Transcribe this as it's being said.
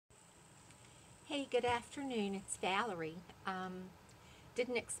Hey, good afternoon. It's Valerie.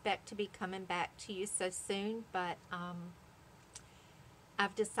 Didn't expect to be coming back to you so soon, but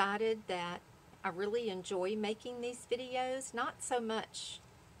I've decided that I really enjoy making these videos. Not so much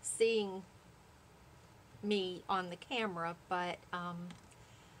seeing me on the camera, but I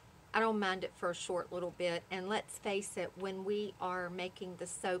don't mind it for a short little bit. And let's face it, when we are making the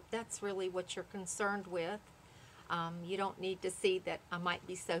soap, that's really what you're concerned with. You don't need to see that I might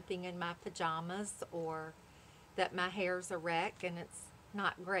be soaping in my pajamas, or that my hair's a wreck and it's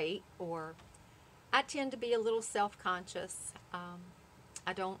not great, or I tend to be a little self-conscious.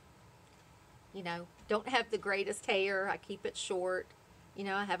 I don't have the greatest hair. I keep it short.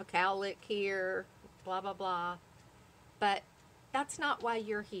 I have a cowlick here, blah, blah, blah. But that's not why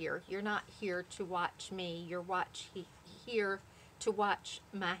you're here. You're not here to watch me. You're here to watch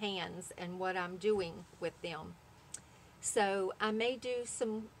my hands and what I'm doing with them. So I may do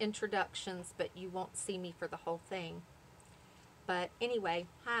some introductions, but you won't see me for the whole thing. But anyway,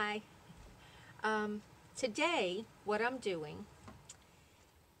 hi. Today, what I'm doing,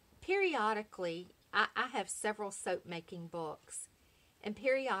 periodically, I have several soap making books, and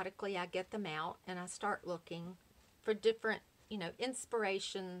periodically I get them out and I start looking for different,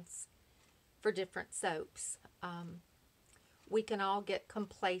 inspirations for different soaps. We can all get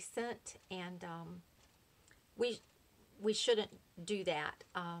complacent, and we shouldn't do that,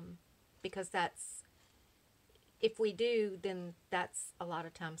 because if we do, then that's a lot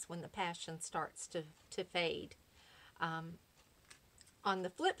of times when the passion starts to fade. On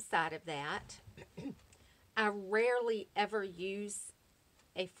the flip side of that, I rarely ever use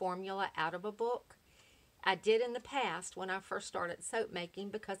a formula out of a book. I did in the past when I first started soap making,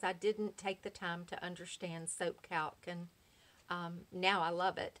 because I didn't take the time to understand soap calc, and now I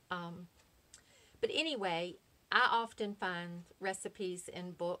love it. But anyway, I often find recipes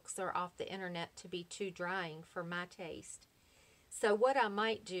in books or off the internet to be too drying for my taste. So what I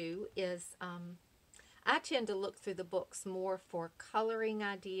might do is, I tend to look through the books more for coloring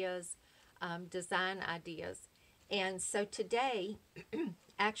ideas, design ideas. And so today,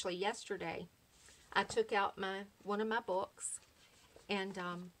 actually yesterday, I took out one of my books, and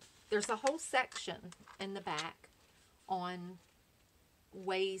there's a whole section in the back on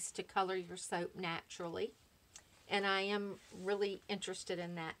ways to color your soap naturally. And I am really interested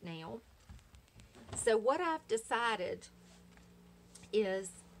in that now. So what I've decided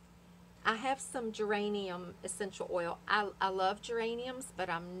is, I have some geranium essential oil. I love geraniums, but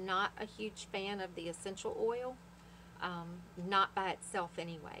I'm not a huge fan of the essential oil. Not by itself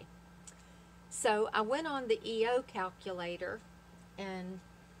anyway. So I went on the EO calculator and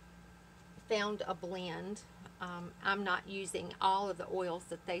found a blend. I'm not using all of the oils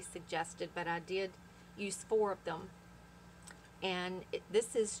that they suggested, but I did use 4 of them. And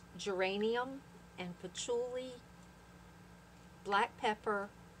this is geranium and patchouli, black pepper,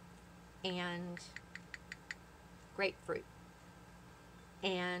 and grapefruit.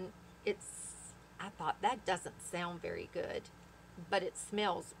 And I thought, that doesn't sound very good, but it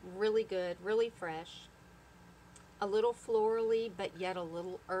smells really good, really fresh, a little florally, but yet a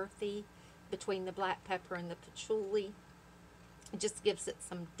little earthy between the black pepper and the patchouli. It just gives it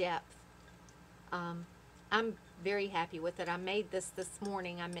some depth. I'm very happy with it. I made this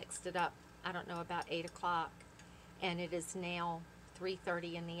morning. I mixed it up, I don't know, about 8 o'clock, and it is now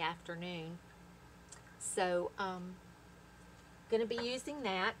 3:30 in the afternoon. So going to be using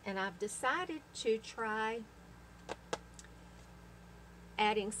that, and I've decided to try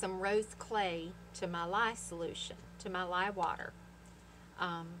adding some rose clay to my lye solution, to my lye water.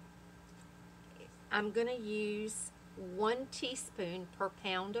 I'm going to use 1 teaspoon per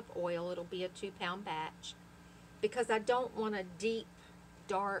pound of oil. It'll be a 2-pound batch, because I don't want a deep,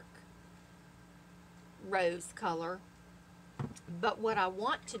 dark rose color. But what I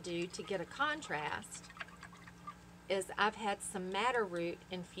want to do to get a contrast is, I've had some madder root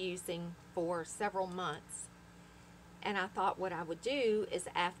infusing for several months, and I thought what I would do is,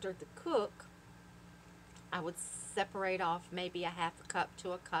 after the cook, I would separate off maybe a half a cup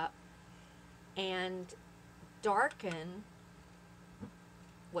to a cup and darken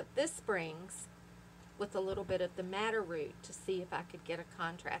what this brings with a little bit of the madder root, to see if I could get a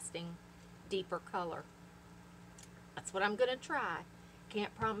contrasting deeper color. That's what I'm going to try.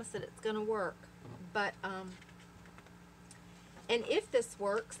 Can't promise that it's going to work, but and if this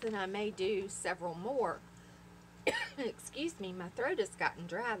works, then I may do several more. Excuse me, my throat has gotten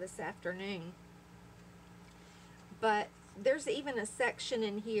dry this afternoon. But there's even a section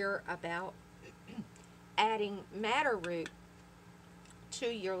in here about adding madder root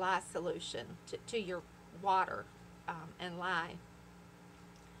to your lye solution, to your water and lye.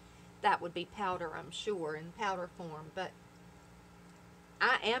 that would be powder, I'm sure, in powder form. But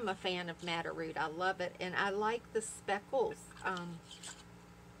I am a fan of madder root. I love it, and I like the speckles.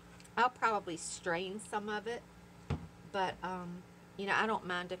 I'll probably strain some of it, but you know, I don't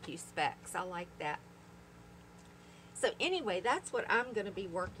mind a few specks. I like that. So anyway, that's what I'm going to be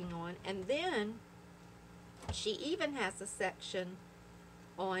working on. And then she even has a section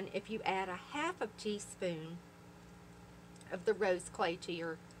on if you add a half a teaspoon of the rose clay to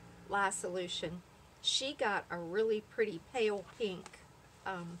your lye solution. She got a really pretty pale pink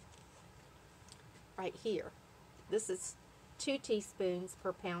right here. This is 2 teaspoons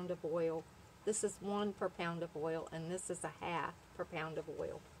per pound of oil. This is 1 per pound of oil, and this is a half per pound of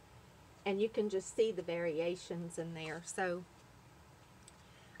oil. And you can just see the variations in there. So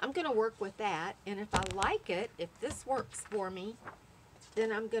I'm going to work with that, and if I like it, if this works for me,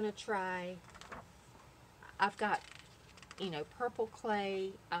 then I'm going to try, I've got, you know, purple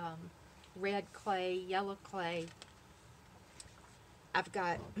clay, red clay, yellow clay. I've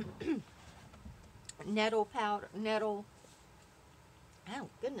got nettle powder, nettle, oh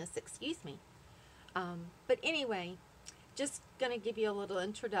goodness, excuse me. But anyway, just going to give you a little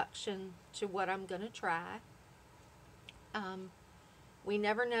introduction to what I'm going to try. We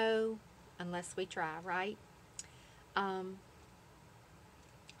never know unless we try, right?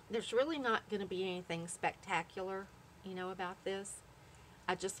 There's really not going to be anything spectacular, you know, about this.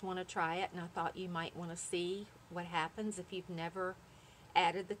 I just want to try it, and I thought you might want to see what happens if you've never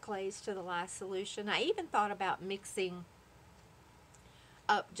added the clays to the lye solution. I even thought about mixing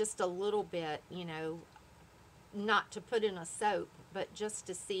up just a little bit, you know, not to put in a soap, but just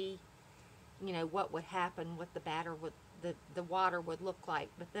to see, you know, what would happen, what the batter would, the water would look like.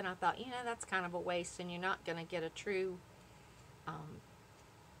 But then I thought, you know, that's kind of a waste, and you're not going to get a true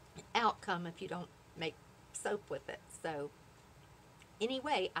outcome if you don't make soap with it. So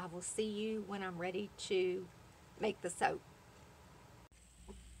anyway, I will see you when I'm ready to make the soap.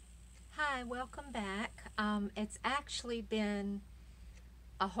 Hi, welcome back. It's actually been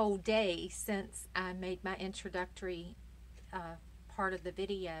a whole day since I made my introductory part of the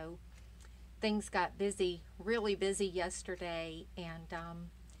video. Things got busy, really busy yesterday, and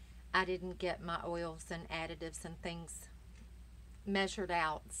I didn't get my oils and additives and things measured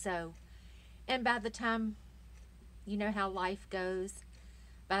out. So, and by the time, you know how life goes,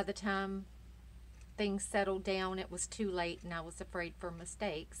 by the time things settled down, it was too late, and I was afraid for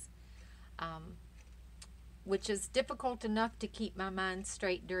mistakes, which is difficult enough to keep my mind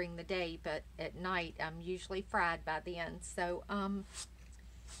straight during the day, but at night I'm usually fried by the end. So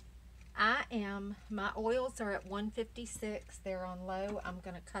my oils are at 156. They're on low. I'm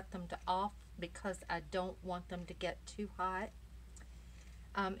going to cut them to off because I don't want them to get too hot.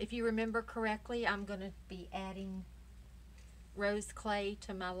 If you remember correctly, I'm going to be adding rose clay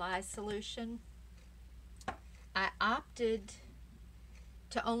to my lye solution. I opted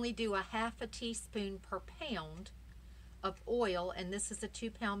to only do a half a teaspoon per pound of oil, and this is a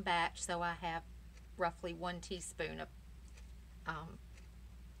 2-pound batch, so I have roughly 1 teaspoon of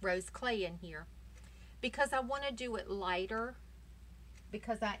rose clay in here, because I want to do it lighter,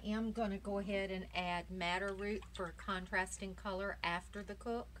 because I am going to go ahead and add madder root for contrasting color after the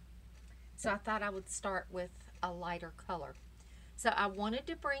cook. So I thought I would start with a lighter color. So I wanted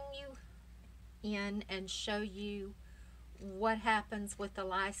to bring you in and show you what happens with the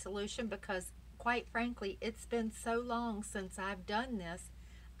lye solution, because quite frankly, it's been so long since I've done this,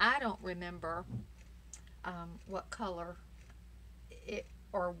 I don't remember what color it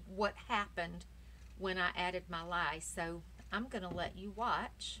or what happened when I added my lye. So I'm going to let you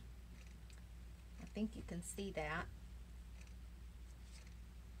watch. I think you can see that.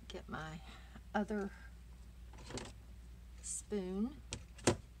 Get my other spoon.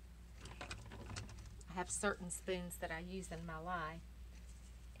 I have certain spoons that I use in my lye.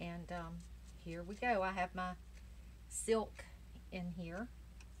 And here we go. I have my silk in here.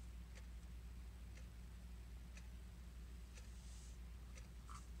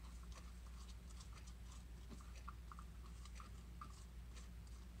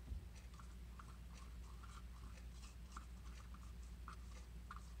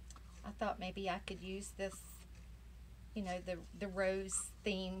 I thought maybe I could use this, you know, the rose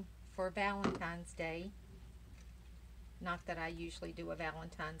theme for Valentine's Day. Not that I usually do a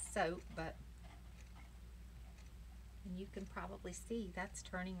Valentine's soap, but and you can probably see that's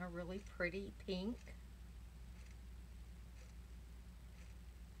turning a really pretty pink.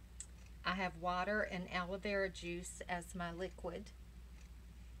 I have water and aloe vera juice as my liquid,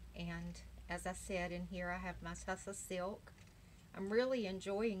 and as I said, in here I have my Tussah Silk. I'm really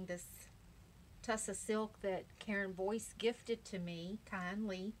enjoying this Tussah Silk that Karen Boyce gifted to me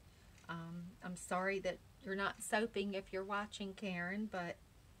kindly I'm sorry that you're not soaping if you're watching, Karen, but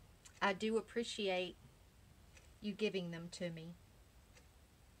I do appreciate you giving them to me.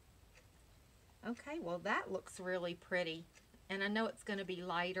 Okay, well that looks really pretty. And I know it's going to be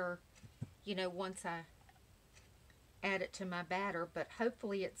lighter, you know, once I add it to my batter, but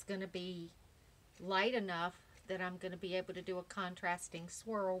hopefully it's going to be light enough that I'm going to be able to do a contrasting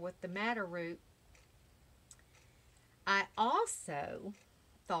swirl with the madder root. I also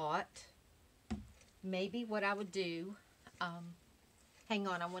thought maybe what I would do, hang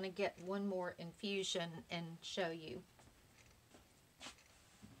on, I want to get one more infusion and show you.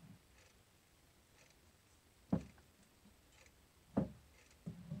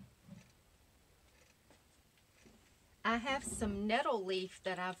 I have some nettle leaf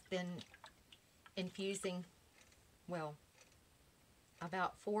that I've been infusing, well,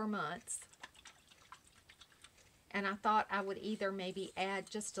 about 4 months. And I thought I would either maybe add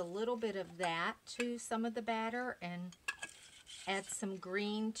just a little bit of that to some of the batter and add some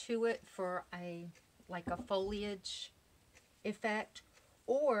green to it for like a foliage effect.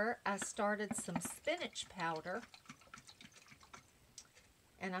 Or I started some spinach powder,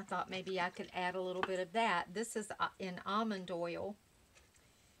 and I thought maybe I could add a little bit of that. This is in almond oil,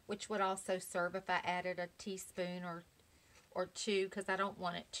 which would also serve if I added a teaspoon or two, because I don't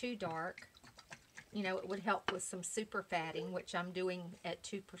want it too dark. You know, it would help with some super fatting, which I'm doing at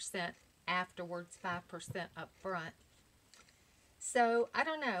 2% afterwards, 5% up front. So, I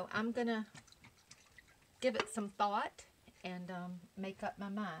don't know. I'm going to give it some thought and make up my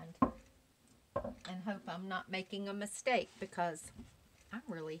mind. And hope I'm not making a mistake, because I'm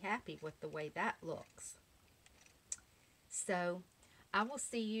really happy with the way that looks. So, I will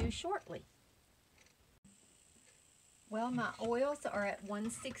see you shortly. Well, my oils are at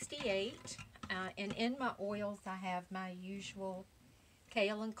 168. And in my oils, I have my usual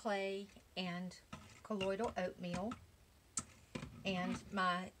Kaolin Clay and Colloidal Oatmeal. And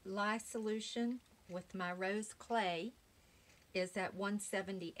my Lye Solution with my rose clay is at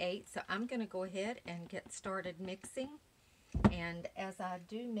 178. So I'm going to go ahead and get started mixing. And as I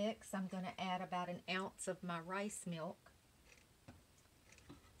do mix, I'm going to add about an ounce of my rice milk.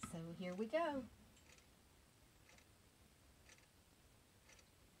 So here we go.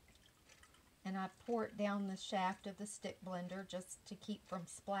 And I pour it down the shaft of the stick blender just to keep from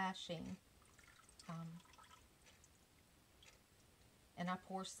splashing. And I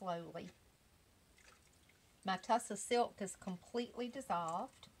pour slowly. My Tussah Silk is completely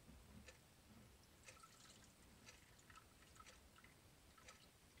dissolved.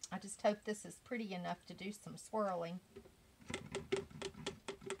 I just hope this is pretty enough to do some swirling.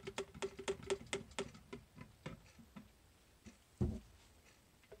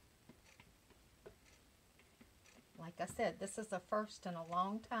 Like I said, this is a first in a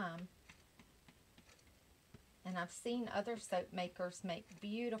long time. And I've seen other soap makers make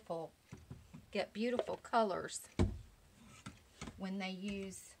get beautiful colors when they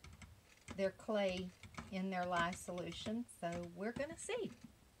use their clay in their lye solution. So we're going to see.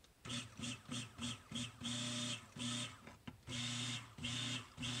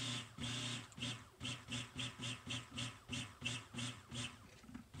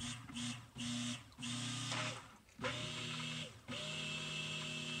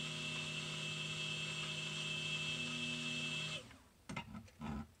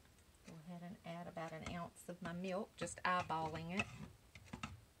 About an ounce of my milk, just eyeballing it.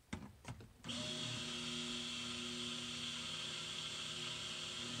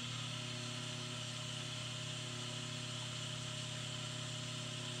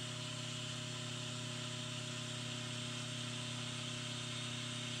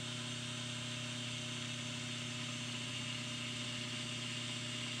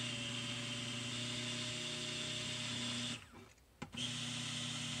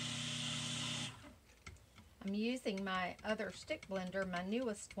 I'm using my other stick blender, my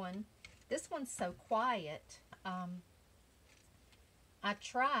newest one. This one's so quiet. I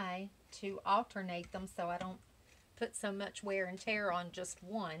try to alternate them so I don't put so much wear and tear on just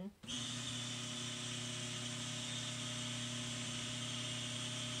one.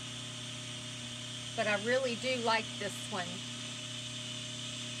 But I really do like this one.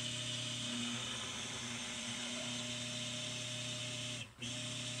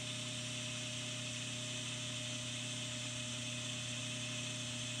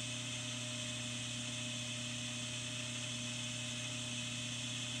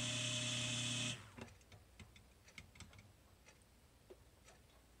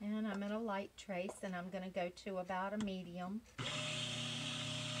 And I'm in a light trace, and I'm going to go to about a medium.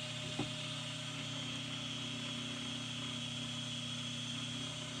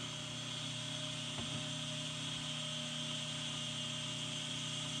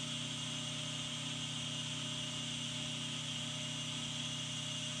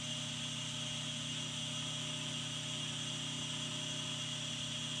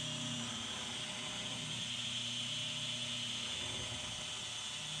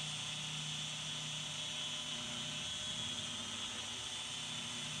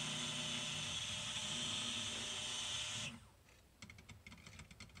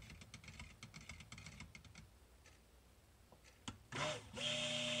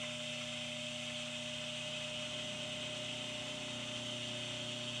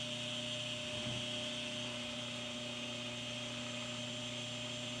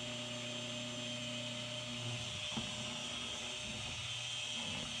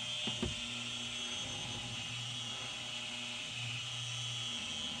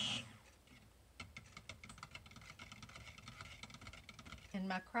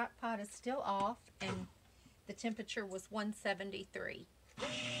 my crock pot is still off, and the temperature was 173.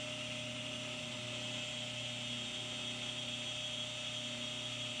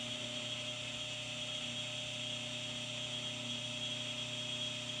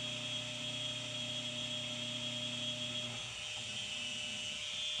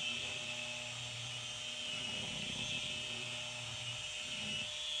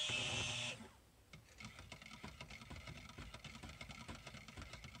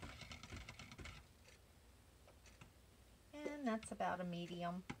 And that's about a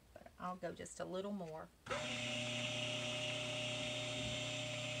medium, but I'll go just a little more.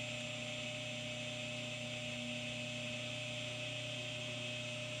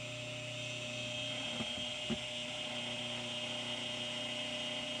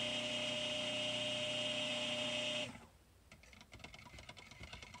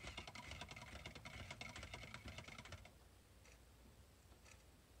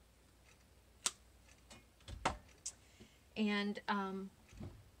 And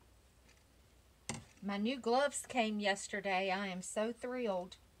my new gloves came yesterday. I am so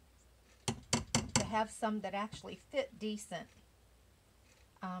thrilled to have some that actually fit decent.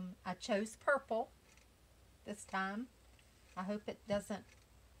 I chose purple this time. I hope it doesn't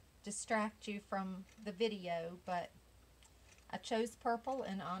distract you from the video, but I chose purple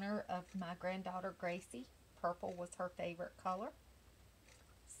in honor of my granddaughter Gracie. Purple was her favorite color.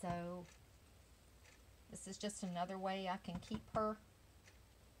 So this is just another way I can keep her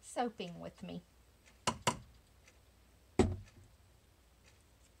soaping with me.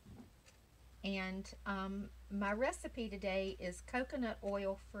 And my recipe today is coconut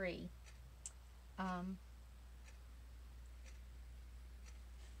oil free. I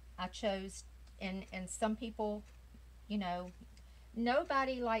chose, and some people, you know,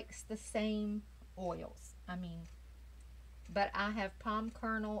 nobody likes the same oils. I mean, but I have palm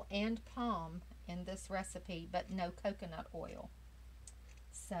kernel and palm in this recipe, but no coconut oil.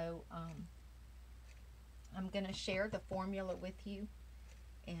 So I'm going to share the formula with you,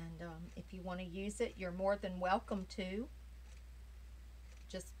 and if you want to use it, you're more than welcome to.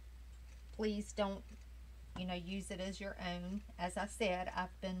 Just please don't, you know, use it as your own. As I said,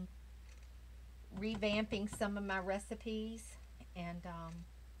 I've been revamping some of my recipes, and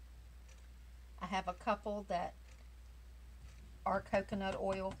I have a couple that are coconut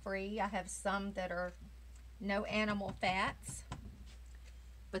oil free. I have some that are no animal fats,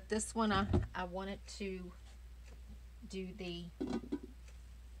 but this one I wanted to do the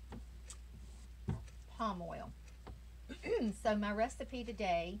palm oil. So my recipe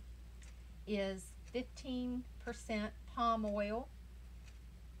today is 15% palm oil,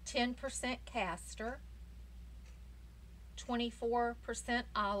 10% castor, 24%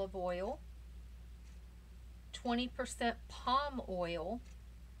 olive oil, 20% palm oil,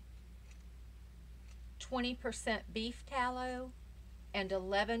 20% beef tallow, and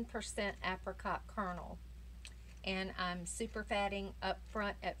 11% apricot kernel. And I'm superfatting up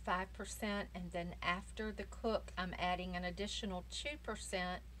front at 5%, and then after the cook I'm adding an additional 2%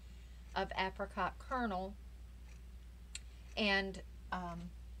 of apricot kernel. And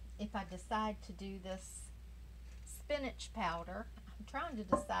if I decide to do this spinach powder, I'm trying to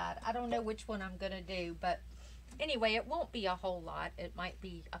decide. I don't know which one I'm going to do, but anyway, it won't be a whole lot. It might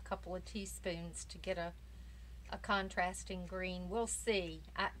be a couple of teaspoons to get a contrasting green. We'll see.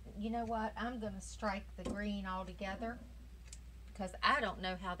 You know what? I'm going to strike the green altogether because I don't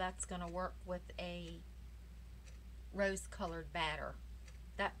know how that's going to work with a rose-colored batter.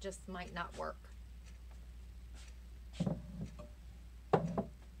 That just might not work.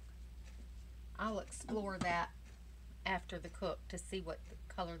 I'll explore that after the cook to see what the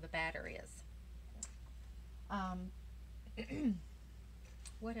color the batter is.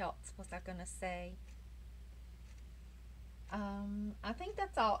 What else was I going to say? I think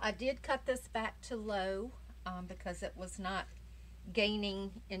that's all. I did cut this back to low because it was not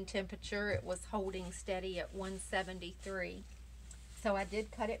gaining in temperature. It was holding steady at 173. So I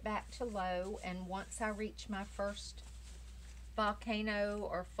did cut it back to low, and once I reach my first volcano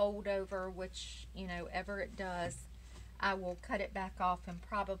or fold over, which, you know, ever it does, I will cut it back off and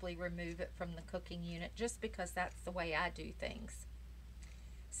probably remove it from the cooking unit, just because that's the way I do things.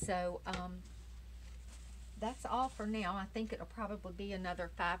 So that's all for now. I think it'll probably be another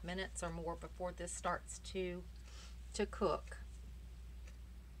 5 minutes or more before this starts to cook.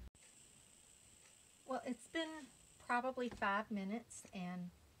 Well, it's been probably 5 minutes, and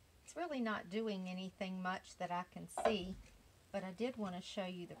it's really not doing anything much that I can see, but I did want to show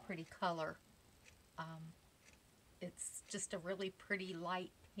you the pretty color. It's just a really pretty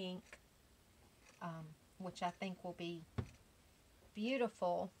light pink, which I think will be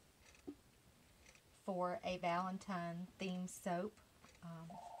beautiful for a Valentine themed soap.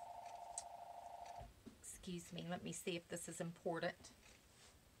 Excuse me, let me see if this is important.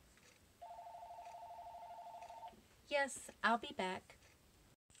 Yes, I'll be back.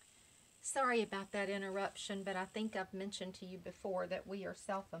 Sorry about that interruption, but I think I've mentioned to you before that we are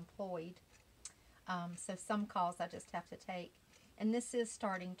self-employed. So some calls I just have to take. And this is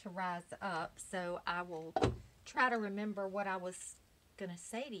starting to rise up, so I will try to remember what I was going to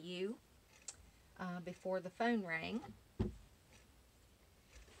say to you before the phone rang.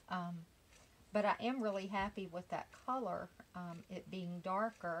 But I am really happy with that color, it being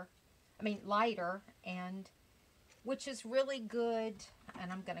lighter, and which is really good.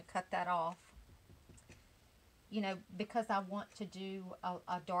 And I'm going to cut that off, you know, because I want to do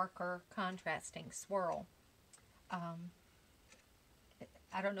a darker contrasting swirl.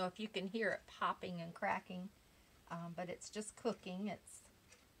 I don't know if you can hear it popping and cracking, but it's just cooking.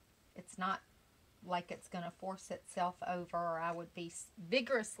 It's not like it's going to force itself over, or I would be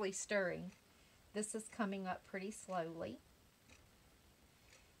vigorously stirring. This is coming up pretty slowly.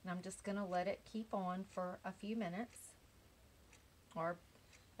 And I'm just going to let it keep on for a few minutes or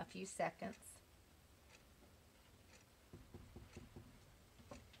a few seconds.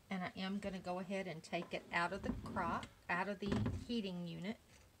 And I am going to go ahead and take it out of the heating unit.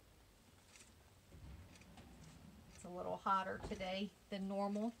 It's a little hotter today than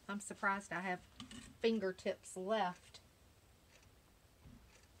normal. I'm surprised I have fingertips left.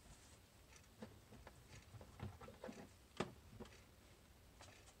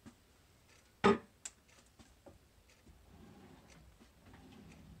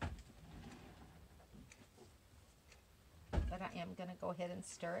 But I am going to go ahead and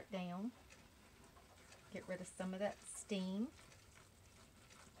stir it down. Get rid of some of that steam,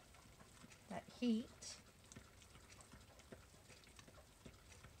 that heat.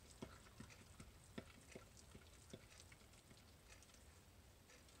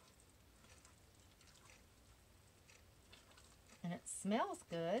 And it smells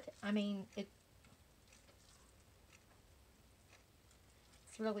good. I mean, it's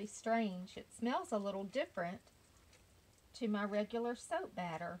really strange. It smells a little different to my regular soap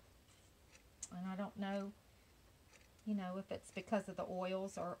batter. And I don't know, you know, if it's because of the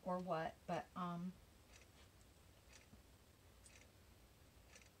oils or what, but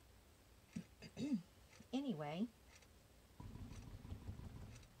anyway,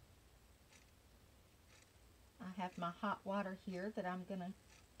 I have my hot water here that I'm going to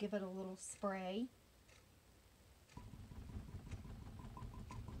give it a little spray.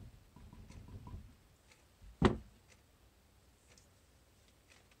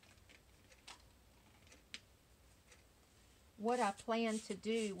 What I plan to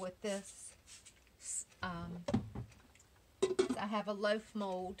do with this, I have a loaf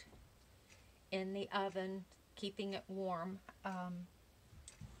mold in the oven, keeping it warm.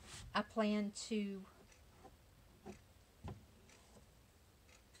 I plan to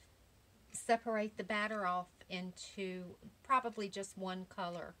separate the batter off into probably just one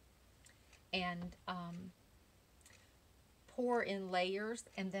color and pour in layers,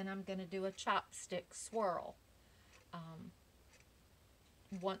 and then I'm going to do a chopstick swirl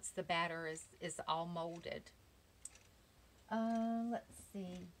once the batter is all molded. Let's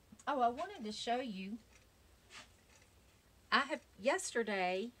see. Oh, I wanted to show you. I have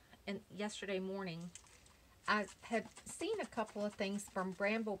yesterday morning, I had seen a couple of things from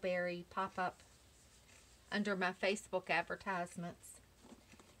Brambleberry pop up under my Facebook advertisements.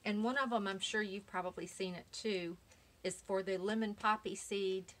 And one of them, I'm sure you've probably seen it too, is for the lemon poppy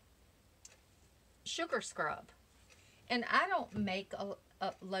seed sugar scrub. And I don't make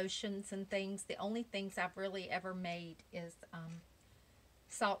lotions and things. The only things I've really ever made is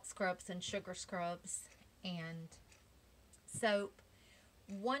salt scrubs and sugar scrubs and soap.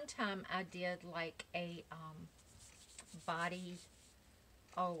 One time I did like a body,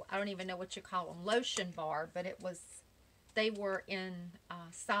 oh, I don't even know what you call them, lotion bar, but they were in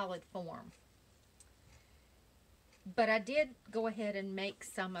solid form. But I did go ahead and make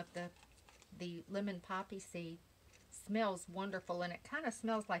some of the lemon poppy seed. Smells wonderful, and it kind of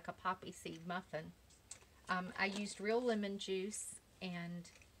smells like a poppy seed muffin. I used real lemon juice and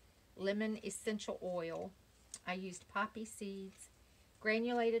lemon essential oil. I used poppy seeds,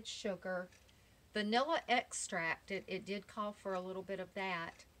 granulated sugar, vanilla extract. It did call for a little bit of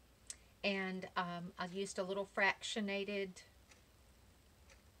that. And I used a little fractionated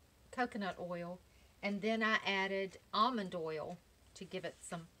coconut oil. And then I added almond oil to give it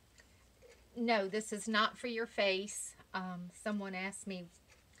some. No, this is not for your face. Someone asked me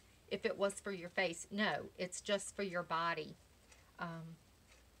if it was for your face. No, it's just for your body.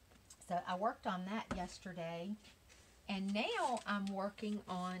 So I worked on that yesterday, and now I'm working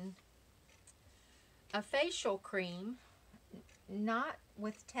on a facial cream, not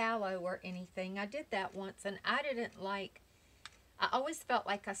with tallow or anything. I did that once, and I didn't like, I always felt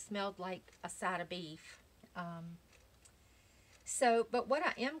like I smelled like a side of beef. But what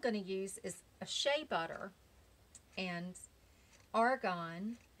I am going to use is a shea butter and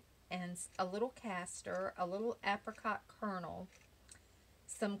argan and a little castor, a little apricot kernel,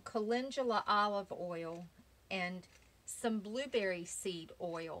 some calendula olive oil, and some blueberry seed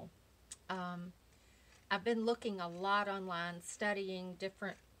oil. I've been looking a lot online, studying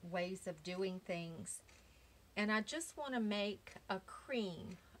different ways of doing things, and I just want to make a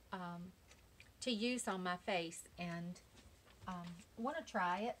cream to use on my face, and want to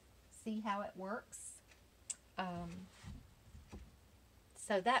try it, see how it works.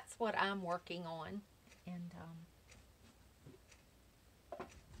 So that's what I'm working on, and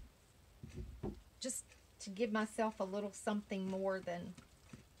just to give myself a little something more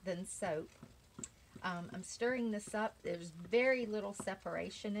than soap. I'm stirring this up. There's very little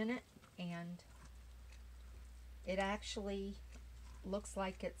separation in it, and it actually looks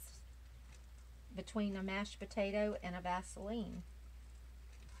like it's between a mashed potato and a Vaseline.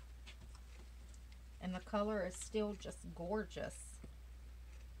 And the color is still just gorgeous.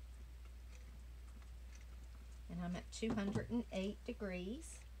 And I'm at 208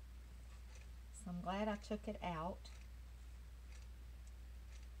 degrees. So I'm glad I took it out.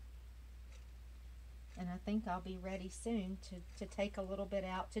 And I think I'll be ready soon to take a little bit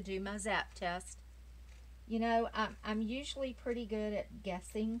out to do my zap test. You know, I'm usually pretty good at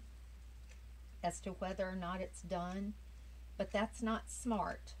guessing as to whether or not it's done, but that's not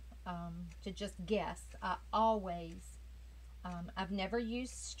smart to just guess. I've never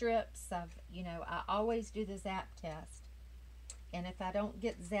used strips. I always do the zap test, and if I don't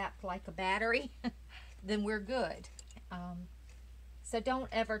get zapped like a battery, then we're good. So don't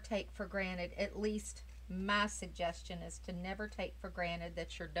ever take for granted. At least my suggestion is to never take for granted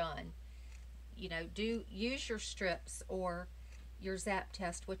that you're done. You know, use your strips or your zap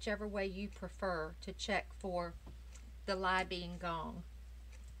test, whichever way you prefer, to check for the lye being gone.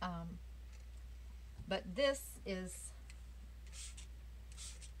 But this is,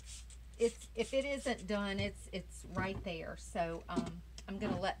 if it isn't done, it's right there. So I'm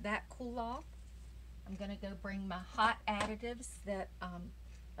going to let that cool off. I'm going to go bring my hot additives that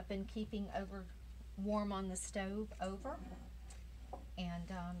I've been keeping warm on the stove over,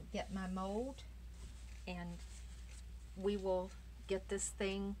 and get my mold, and we will get this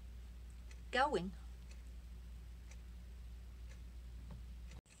thing going.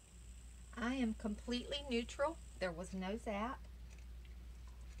 I am completely neutral. There was no zap,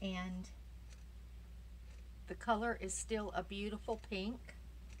 and the color is still a beautiful pink.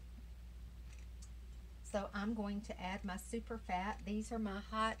 So I'm going to add my Superfat. These are my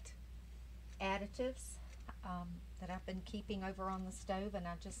hot additives that I've been keeping over on the stove, and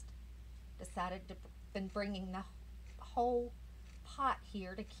I just decided to been bringing the whole pot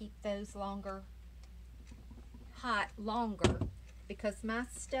here to keep those hot longer, because my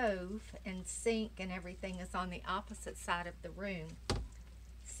stove and sink and everything is on the opposite side of the room,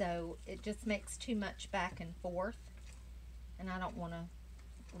 so it just makes too much back and forth, and I don't want to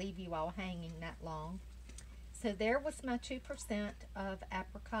leave you all hanging that long. So there was my 2% of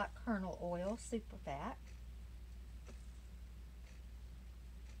apricot kernel oil, Superfat.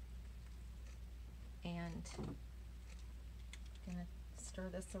 And I'm going to stir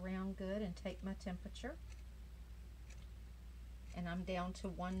this around good and take my temperature. And I'm down to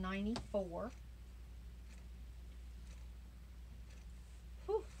 194.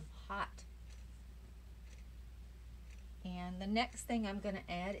 Whew, I'm hot. And the next thing I'm going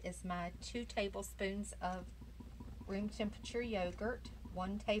to add is my 2 tablespoons of room temperature yogurt,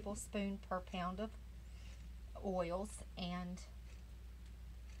 1 tablespoon per pound of oils, and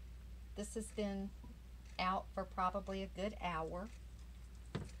this has been out for probably a good hour,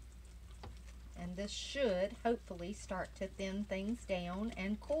 and this should hopefully start to thin things down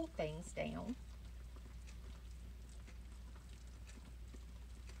and cool things down.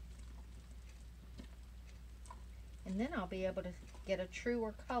 And then I'll be able to get a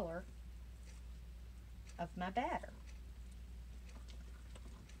truer color of my batter.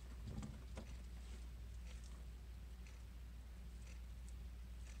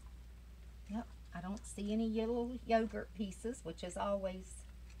 Yep, I don't see any yellow yogurt pieces, which is always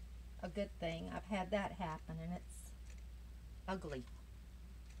a good thing. I've had that happen, and it's ugly,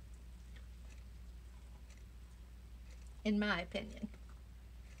 in my opinion.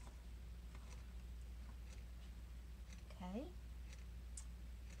 Okay,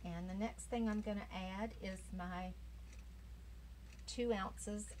 And the next thing I'm going to add is my 2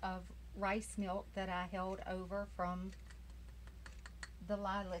 ounces of rice milk that I held over from the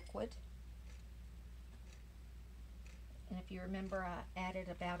lye liquid. And if you remember, I added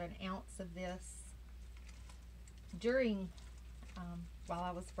about an ounce of this during while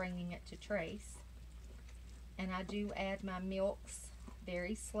I was bringing it to trace. And I do add my milks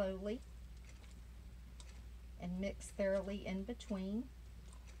very slowly and mix thoroughly in between.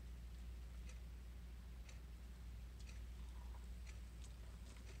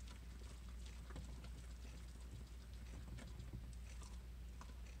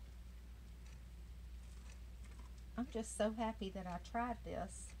 I'm just so happy that I tried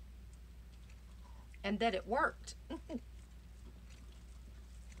this and that it worked.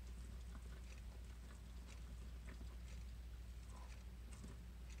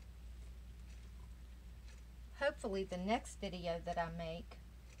 Hopefully the next video that I make,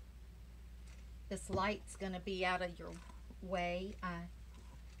 this light's going to be out of your way. I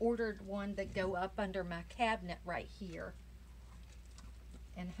ordered one that go up under my cabinet right here,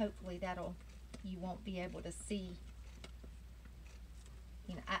 and hopefully you won't be able to see.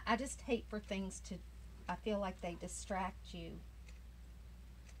 You know, I just hate for things to, I feel like they distract you.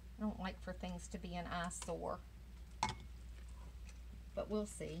 I don't like for things to be an eyesore, but we'll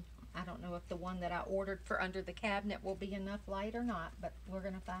see. I don't know if the one that I ordered for under the cabinet will be enough light or not, but we're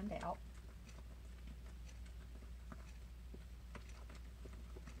going to find out.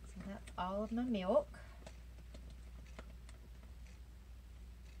 So that's all of my milk.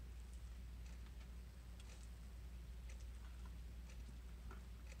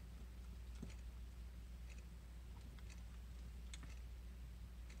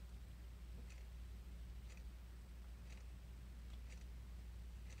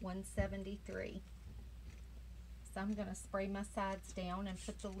 $173. So I'm going to spray my sides down and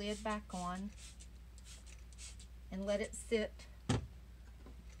put the lid back on and let it sit to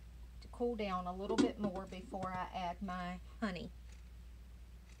cool down a little bit more before I add my honey.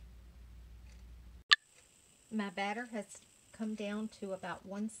 My batter has come down to about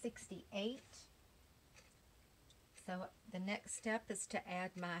 168. So the next step is to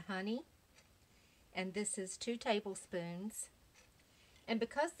add my honey, and this is 2 tablespoons. And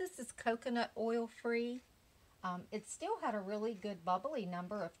because this is coconut oil free, it still had a really good bubbly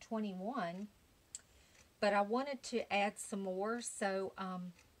number of 21, but I wanted to add some more, so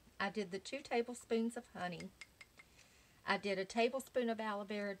I did the 2 tablespoons of honey. I did a tablespoon of aloe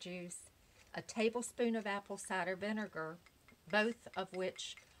vera juice, a tablespoon of apple cider vinegar, both of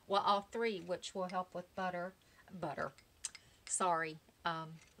which, well, all 3, which will help with lather,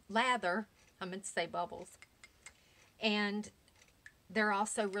 I meant to say bubbles, and they're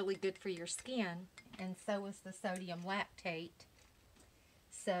also really good for your skin, and so is the sodium lactate.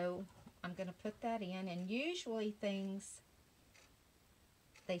 So I'm going to put that in, and usually things,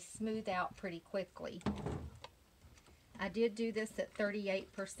 they smooth out pretty quickly. I did do this at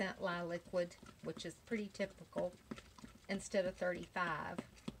 38% lye liquid, which is pretty typical, instead of 35,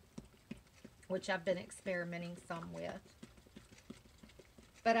 which I've been experimenting some with.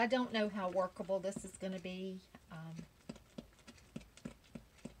 But I don't know how workable this is going to be.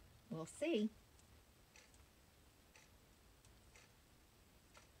 We'll see.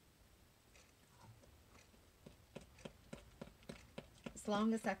 As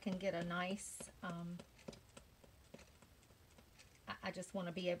long as I can get a nice, I just want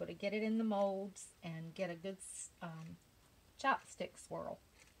to be able to get it in the molds and get a good chopstick swirl.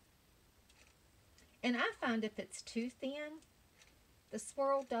 And I find if it's too thin, the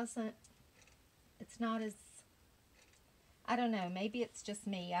swirl doesn't, it's not as, I don't know, maybe it's just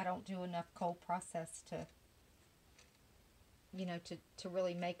me. I don't do enough cold process to, you know, to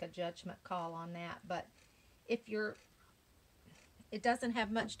really make a judgment call on that. But if you're, it doesn't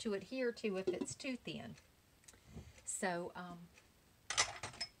have much to adhere to if it's too thin. So,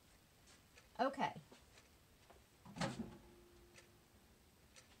 okay.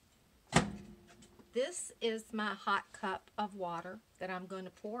 This is my hot cup of water that I'm going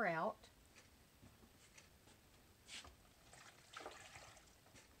to pour out.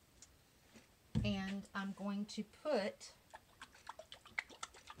 And I'm going to put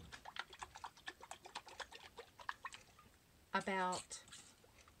about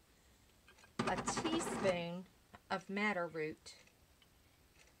a teaspoon of madder root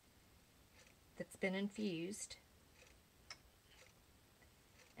that's been infused.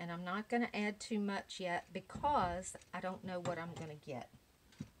 And I'm not going to add too much yet because I don't know what I'm going to get.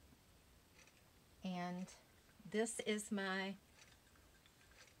 And this is my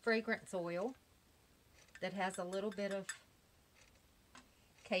fragrance oil that has a little bit of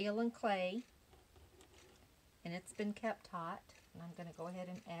Kaolin Clay, and it's been kept hot. And I'm going to go ahead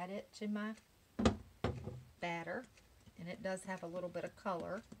and add it to my batter, and it does have a little bit of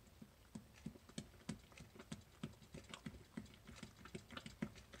color.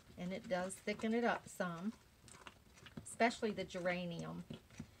 And it does thicken it up some, especially the geranium.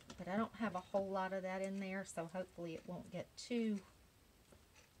 But I don't have a whole lot of that in there, so hopefully it won't get too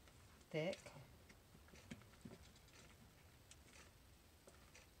thick.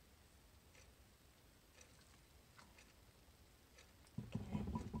 Okay.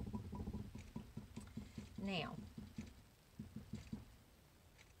 Now,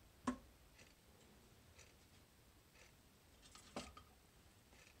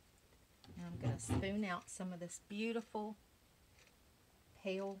 I'm going to spoon out some of this beautiful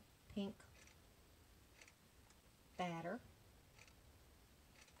pale pink batter.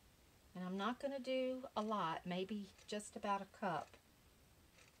 And I'm not going to do a lot, maybe just about a cup.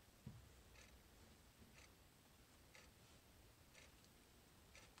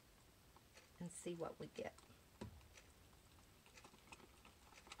 And see what we get.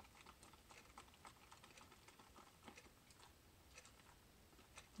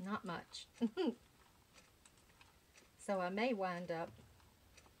 Not much. So I may wind up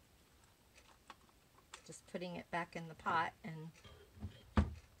just putting it back in the pot, and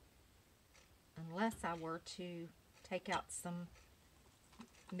unless I were to take out some,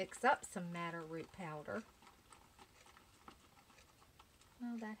 mix up some madder root powder.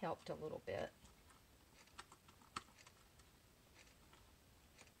 Well, that helped a little bit.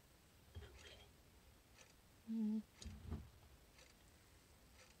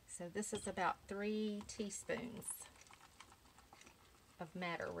 So this is about 3 teaspoons of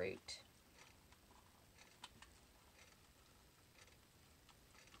madder root.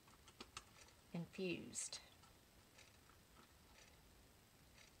 Infused.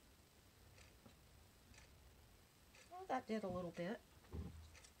 Well, that did a little bit.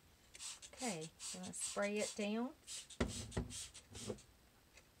 Okay, I'm going to spray it down.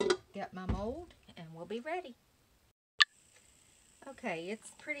 Get my mold, and we'll be ready. Okay,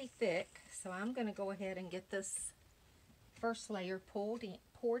 it's pretty thick, so I'm going to go ahead and get this first layer poured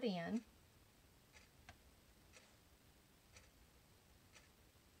in.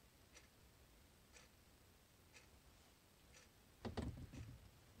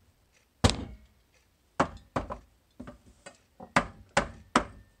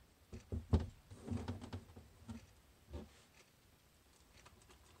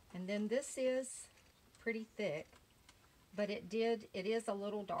 And then this is pretty thick, but it is a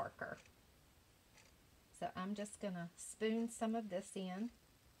little darker. So I'm just going to spoon some of this in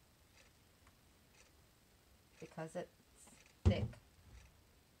because it's thick.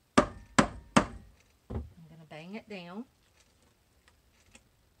 I'm going to bang it down.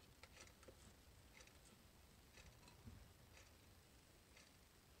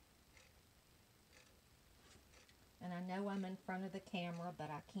 And I know I'm in front of the camera,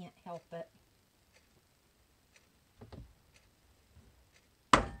 but I can't help it.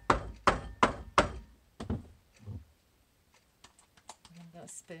 I'm going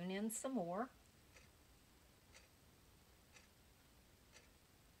to spoon in some more.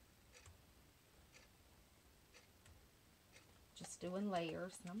 Just doing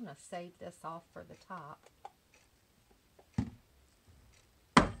layers, and I'm going to save this off for the top.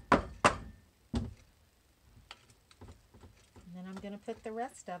 And then I'm going to put the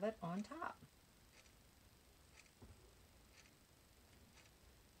rest of it on top.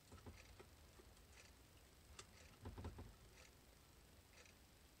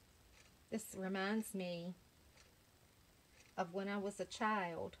 This reminds me of when I was a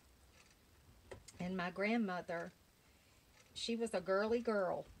child, and my grandmother, she was a girly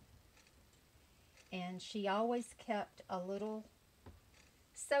girl, and she always kept a little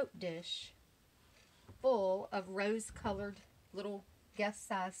soap dish full of rose-colored little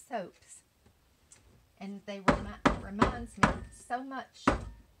guest-size soaps, and they reminds me so much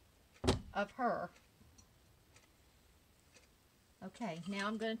of her. Okay, now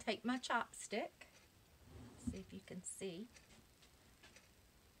I'm going to take my chopstick, see if you can see,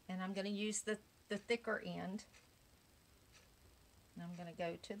 and I'm going to use the thicker end, and I'm going to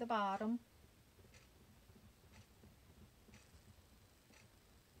go to the bottom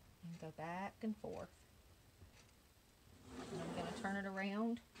and go back and forth. And I'm going to turn it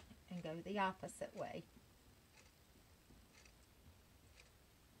around and go the opposite way.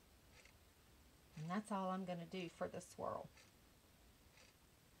 And that's all I'm going to do for the swirl.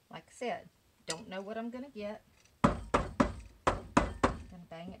 Like I said, don't know what I'm going to get. I'm going to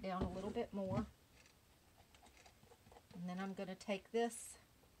bang it down a little bit more. And then I'm going to take this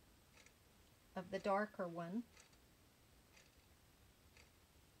of the darker one.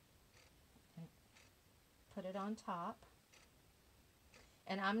 And put it on top.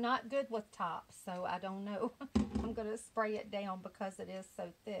 And I'm not good with tops, so I don't know. I'm going to spray it down because it is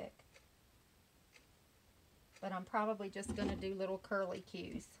so thick. But I'm probably just going to do little curly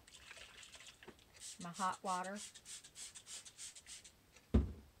cues. My hot water.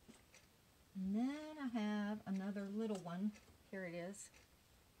 And then I have another little one. Here it is.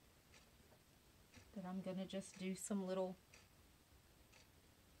 That I'm going to just do some little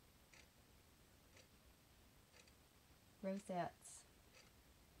rosettes.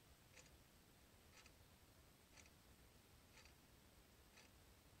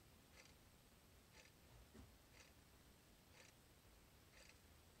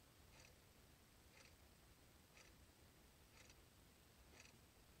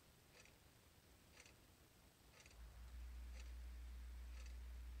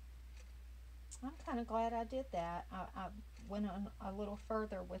 I'm kind of glad I did that. I went on a little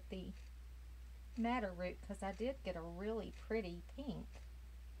further with the madder root because I did get a really pretty pink.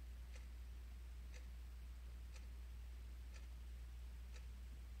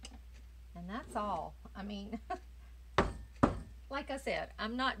 And that's all. I mean, like I said,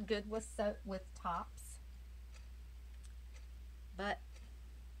 I'm not good with tops, but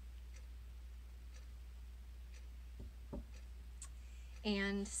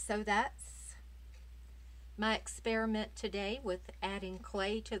and so that's my experiment today with adding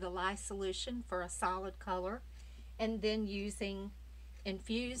clay to the lye solution for a solid color, and then using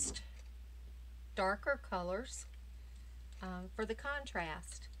infused darker colors for the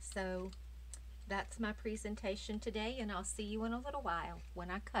contrast. So that's my presentation today, and I'll see you in a little while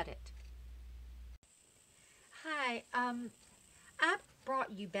when I cut it. Hi, I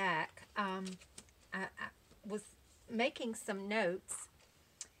brought you back. I was making some notes,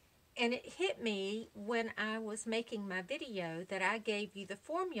 and it hit me when I was making my video that I gave you the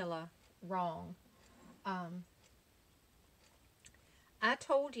formula wrong. I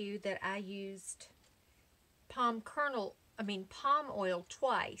told you that I used palm oil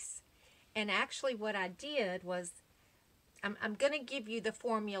twice. And actually what I did was, I'm going to give you the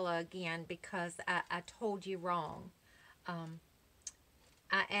formula again because I told you wrong.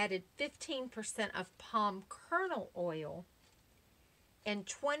 I added 15% of palm kernel oil and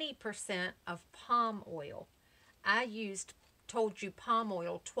 20% of palm oil. I told you palm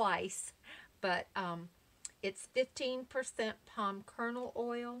oil twice, but it's 15% palm kernel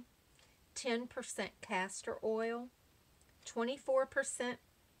oil, 10% castor oil, 24%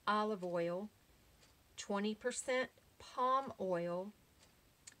 olive oil, 20% palm oil,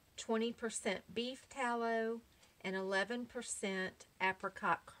 20% beef tallow, and 11%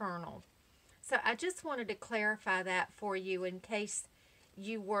 apricot kernel. So I just wanted to clarify that for you in case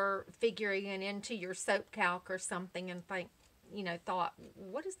you were figuring it into your soap calc or something and thought,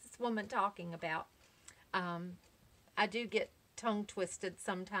 what is this woman talking about? I do get tongue twisted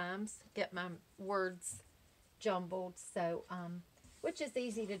sometimes, get my words jumbled, so which is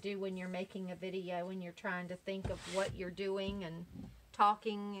easy to do when you're making a video and you're trying to think of what you're doing and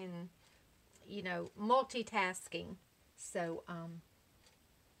talking and multitasking. So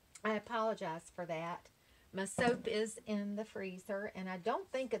I apologize for that. My soap is in the freezer, and I don't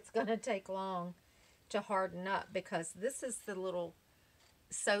think it's going to take long to harden up because this is the little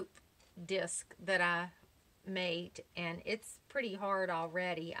soap disc that I made, and it's pretty hard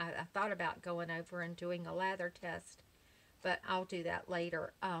already. I thought about going over and doing a lather test, but I'll do that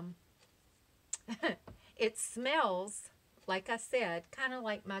later. It smells, like I said, kind of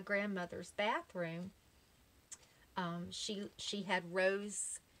like my grandmother's bathroom. She had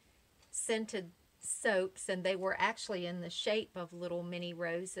rose scented soaps, and they were actually in the shape of little mini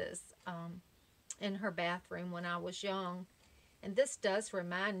roses in her bathroom when I was young. And this does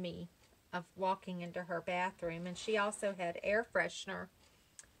remind me of walking into her bathroom. And she also had air freshener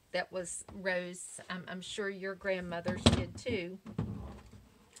that was rose. I'm sure your grandmother's did too.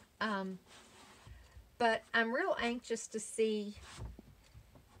 But I'm real anxious to see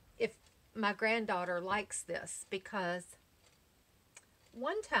if my granddaughter likes this, because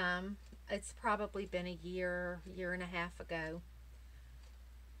one time, it's probably been a year and a half ago,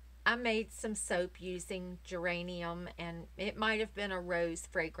 I made some soap using geranium, and it might have been a rose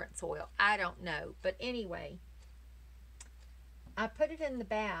fragrance oil. I don't know. But anyway, I put it in the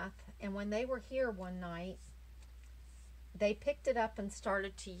bath, and when they were here one night, they picked it up and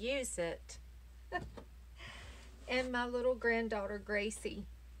started to use it. And my little granddaughter, Gracie,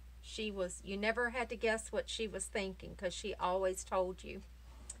 you never had to guess what she was thinking because she always told you.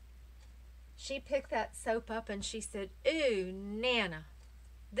 She picked that soap up and she said, "Ooh, Nana,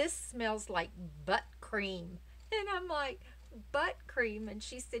 this smells like butt cream. And I'm like, butt cream? And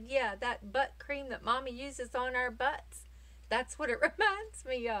she said, yeah, that butt cream that Mommy uses on our butts. That's what it reminds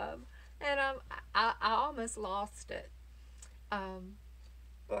me of. And I almost lost it.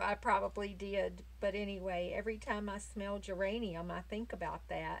 Well, I probably did. But anyway, every time I smell geranium, I think about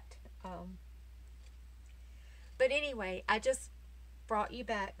that. But anyway, I just brought you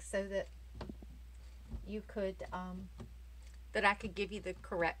back so that you could, that I could give you the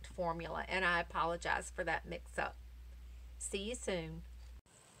correct formula. And I apologize for that mix-up. See you soon.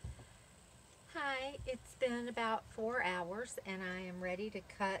 Hi, it's been about 4 hours and I am ready to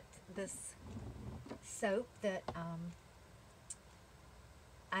cut this soap that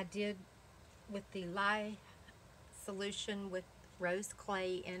I did with the Lye Solution with rose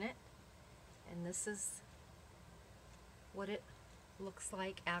clay in it. And this is what it looks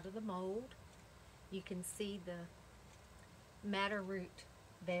like out of the mold. You can see the madder root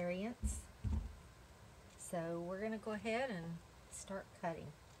variants. So we're going to go ahead and start cutting.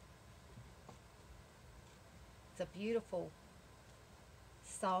 It's a beautiful,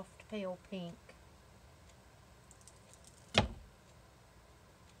 soft, pale pink.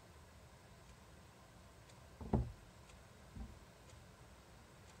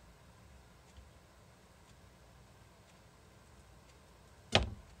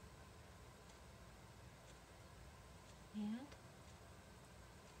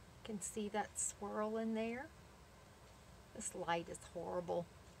 Can see that swirl in there. This light is horrible.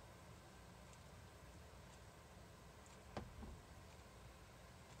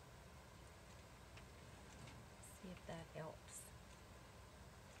 See if that helps.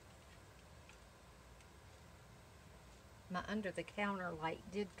 My under the counter light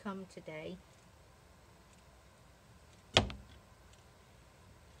did come today. It's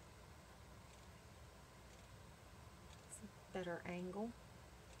a better angle.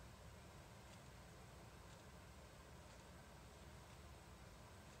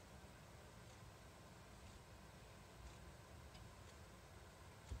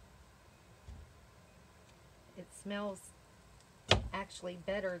 It smells actually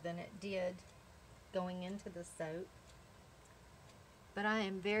better than it did going into the soap. But I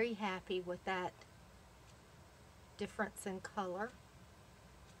am very happy with that difference in color.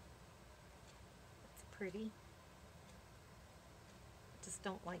 It's pretty. Just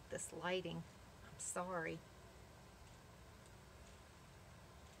don't like this lighting. I'm sorry.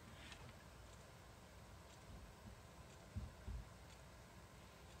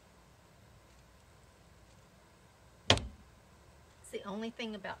 The only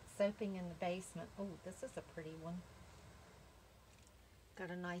thing about soaping in the basement. Oh, this is a pretty one. Got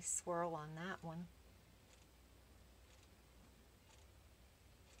a nice swirl on that one.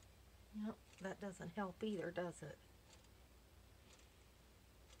 Yep, that doesn't help either, does it?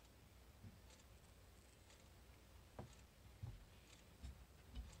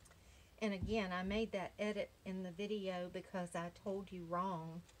 And again, I made that edit in the video because I told you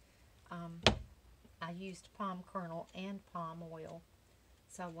wrong. I used palm kernel and palm oil,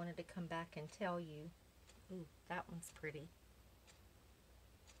 so I wanted to come back and tell you. Ooh, that one's pretty.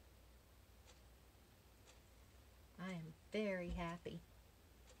 I am very happy.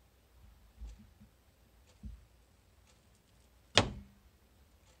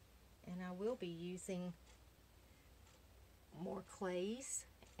 And I will be using more clays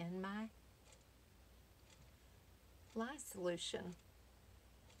in my Lye Solution.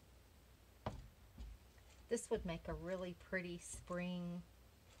 This would make a really pretty spring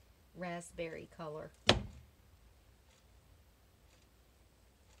raspberry color. That's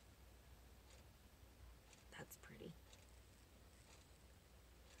pretty.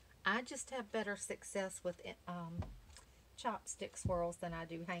 I just have better success with chopstick swirls than I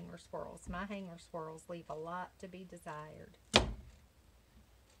do hanger swirls. My hanger swirls leave a lot to be desired.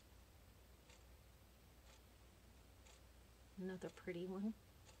 Another pretty one.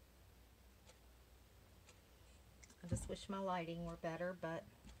 I just wish my lighting were better, but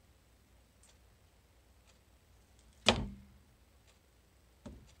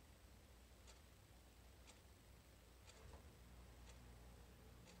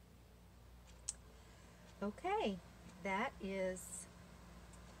okay, that is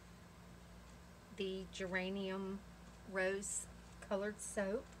the Geranium rose colored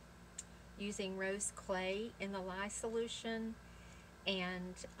soap using rose clay in the Lye Solution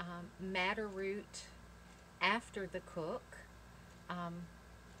and madder root after the cook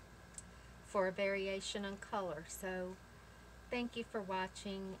for a variation in color. So thank you for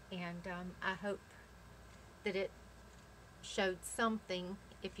watching, and I hope that it showed something,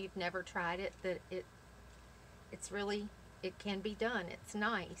 if you've never tried it, that it's really it can be done. It's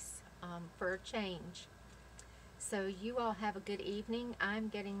nice for a change. So you all have a good evening. I'm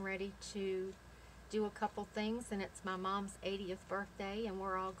getting ready to do a couple things, and it's my mom's 80th birthday, and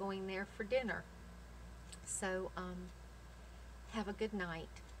we're all going there for dinner. So have a good night,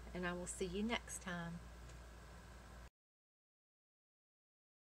 and I will see you next time.